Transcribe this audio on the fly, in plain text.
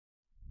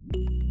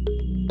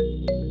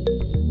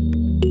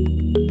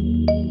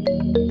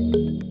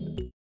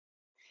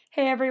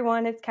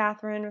everyone, it's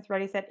Catherine with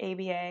Ready Set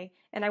ABA,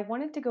 and I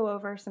wanted to go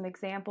over some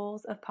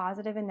examples of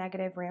positive and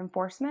negative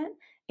reinforcement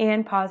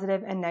and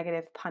positive and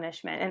negative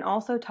punishment, and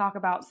also talk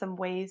about some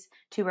ways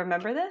to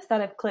remember this that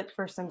have clicked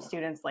for some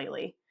students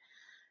lately.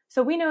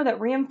 So we know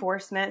that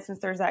reinforcement, since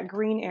there's that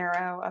green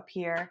arrow up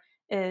here,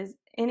 is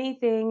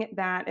anything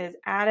that is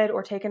added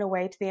or taken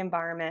away to the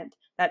environment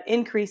that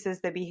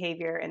increases the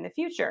behavior in the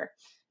future,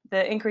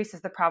 that increases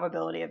the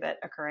probability of it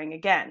occurring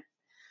again.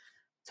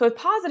 So with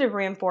positive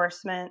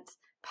reinforcement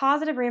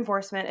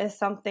is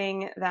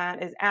something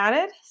that is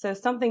added. So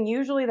something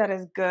usually that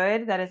is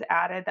good, that is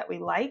added, that we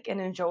like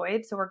and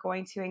enjoyed. So we're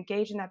going to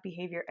engage in that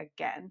behavior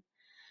again.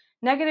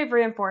 Negative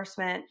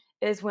reinforcement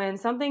is when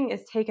something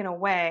is taken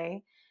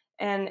away.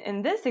 And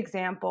in this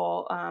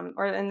example,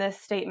 or in this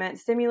statement,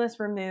 stimulus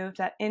removed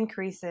that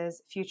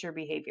increases future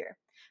behavior.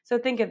 So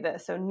think of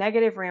this. So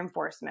negative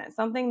reinforcement,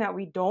 something that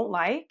we don't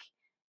like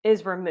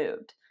is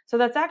removed. So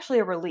that's actually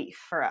a relief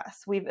for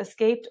us. We've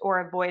escaped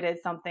or avoided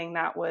something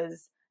that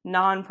was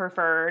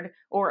non-preferred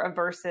or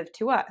aversive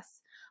to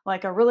us,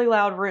 like a really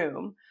loud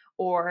room,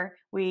 or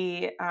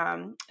we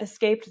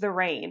escaped the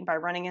rain by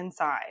running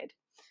inside,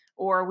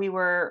 or we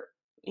were,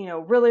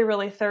 really,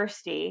 really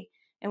thirsty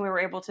and we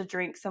were able to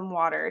drink some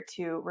water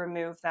to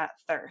remove that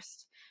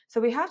thirst. So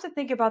we have to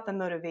think about the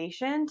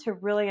motivation to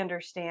really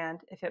understand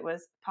if it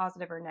was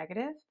positive or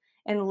negative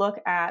and look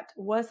at,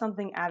 was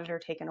something added or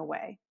taken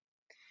away?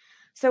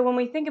 So when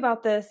we think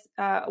about this,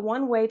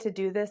 one way to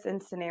do this in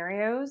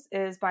scenarios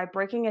is by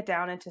breaking it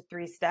down into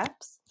 3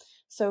 steps.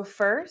 So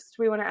first,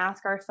 we want to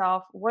ask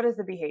ourselves, what is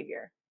the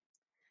behavior?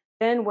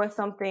 Then was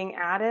something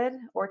added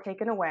or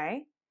taken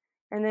away?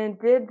 And then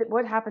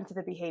what happened to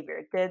the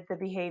behavior? Did the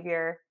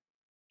behavior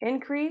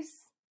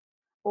increase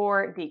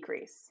or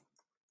decrease?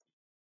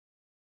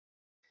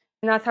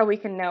 And that's how we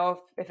can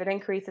know if it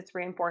increased, it's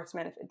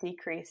reinforcement. If it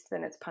decreased,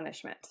 then it's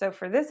punishment. So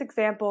for this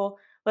example,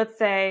 let's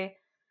say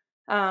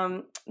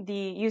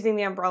using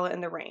the umbrella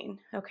in the rain.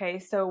 Okay,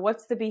 so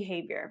what's the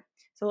behavior?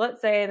 So let's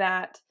say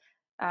that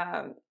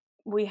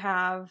we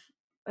have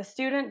a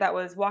student that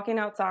was walking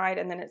outside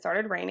and then it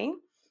started raining,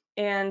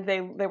 and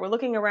they were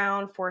looking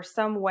around for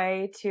some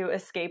way to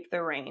escape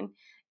the rain,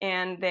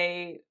 and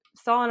they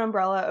saw an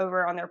umbrella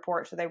over on their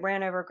porch, so they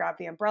ran over, grabbed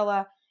the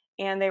umbrella,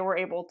 and they were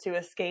able to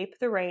escape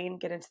the rain,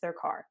 get into their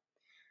car.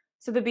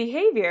 So the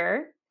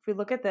behavior, if we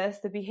look at this,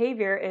 the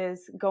behavior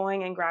is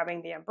going and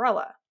grabbing the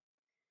umbrella.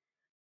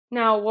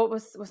 Now, what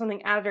was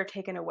something added or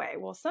taken away?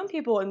 Well, some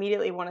people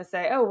immediately want to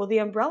say, oh, well, the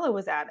umbrella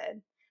was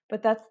added,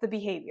 but that's the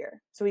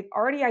behavior. So we've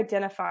already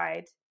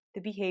identified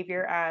the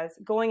behavior as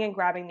going and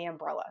grabbing the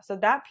umbrella. So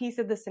that piece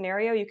of the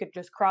scenario, you could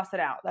just cross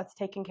it out. That's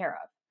taken care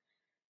of.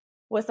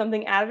 Was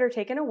something added or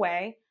taken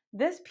away?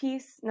 This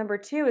piece, number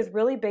 2, is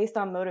really based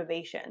on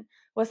motivation.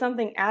 Was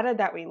something added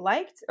that we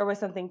liked, or was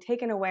something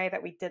taken away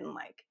that we didn't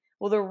like?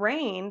 Well, the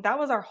rain, that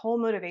was our whole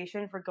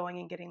motivation for going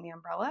and getting the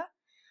umbrella.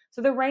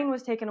 So the rain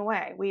was taken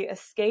away. We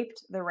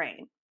escaped the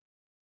rain.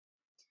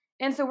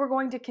 And so we're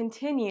going to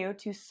continue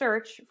to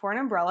search for an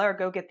umbrella or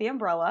go get the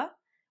umbrella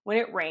when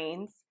it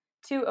rains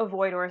to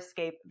avoid or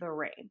escape the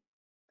rain.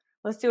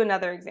 Let's do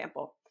another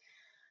example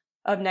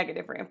of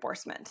negative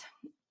reinforcement.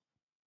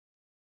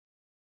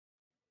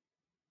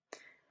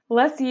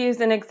 Let's use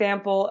an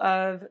example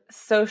of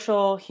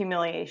social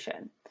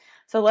humiliation.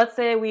 So let's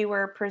say you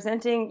were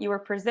presenting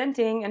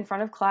in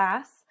front of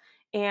class,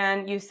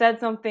 and you said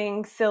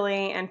something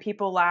silly and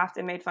people laughed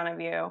and made fun of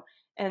you,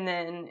 and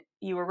then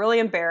you were really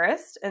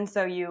embarrassed, and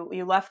so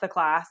you left the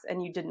class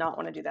and you did not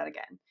want to do that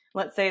again.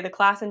 Let's say the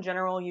class in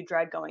general you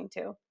dread going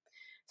to.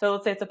 So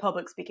let's say it's a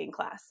public speaking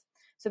class.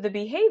 So the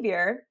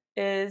behavior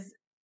is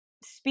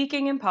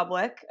speaking in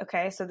public.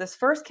 Okay, so this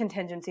first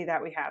contingency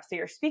that we have. So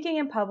you're speaking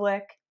in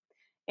public,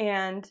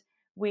 and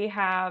we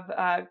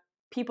have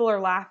people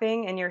are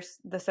laughing, and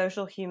the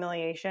social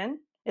humiliation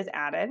is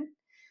added.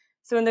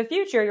 So in the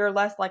future, you're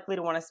less likely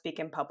to want to speak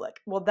in public.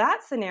 Well,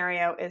 that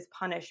scenario is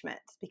punishment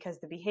because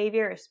the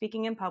behavior is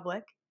speaking in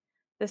public,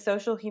 the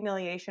social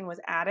humiliation was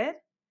added,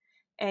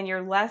 and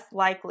you're less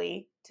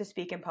likely to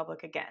speak in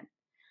public again.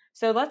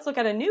 So let's look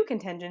at a new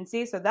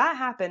contingency. So that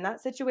happened,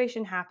 that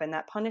situation happened,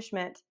 that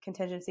punishment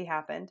contingency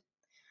happened.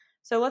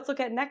 So let's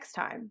look at next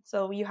time.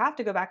 So you have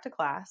to go back to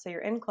class. So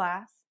you're in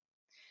class,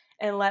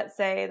 and let's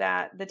say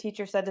that the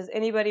teacher said, does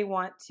anybody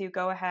want to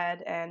go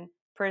ahead and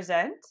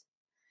present?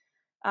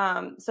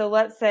 So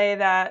let's say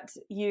that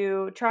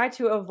you try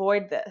to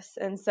avoid this,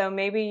 and so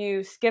maybe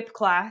you skip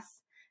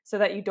class so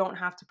that you don't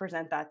have to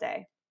present that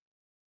day.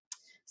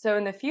 So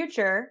in the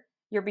future,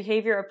 your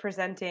behavior of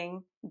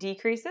presenting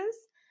decreases.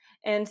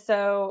 And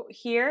so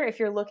here, if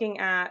you're looking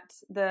at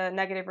the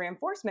negative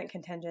reinforcement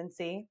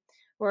contingency,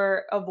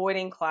 we're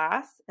avoiding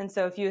class. And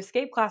so if you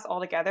escape class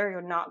altogether,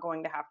 you're not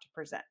going to have to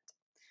present.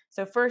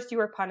 So first you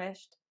were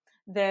punished,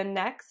 then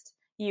next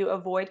you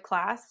avoid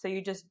class, so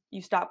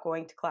you stop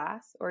going to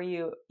class, or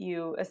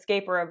you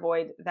escape or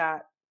avoid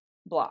that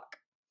block.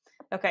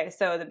 Okay,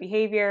 so the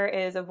behavior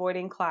is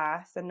avoiding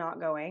class and not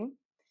going.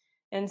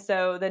 And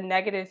so the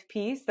negative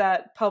piece,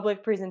 that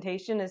public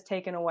presentation, is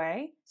taken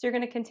away. So you're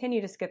going to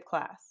continue to skip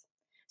class.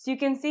 So you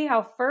can see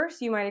how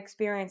first you might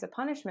experience a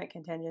punishment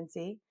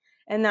contingency,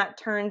 and that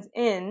turns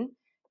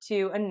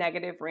into a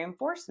negative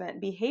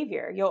reinforcement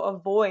behavior. You'll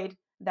avoid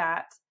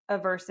that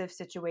aversive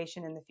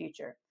situation in the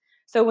future.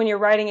 So when you're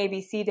writing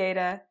ABC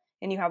data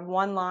and you have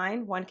one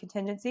line, one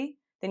contingency,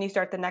 then you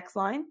start the next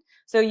line.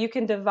 So you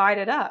can divide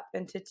it up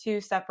into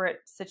two separate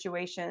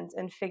situations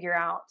and figure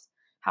out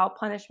how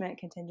punishment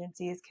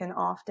contingencies can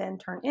often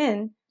turn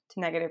into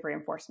negative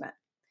reinforcement.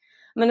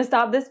 I'm going to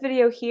stop this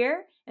video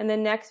here. In the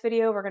next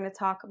video, we're going to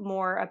talk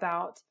more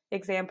about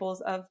examples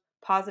of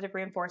positive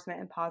reinforcement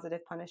and positive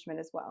punishment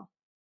as well.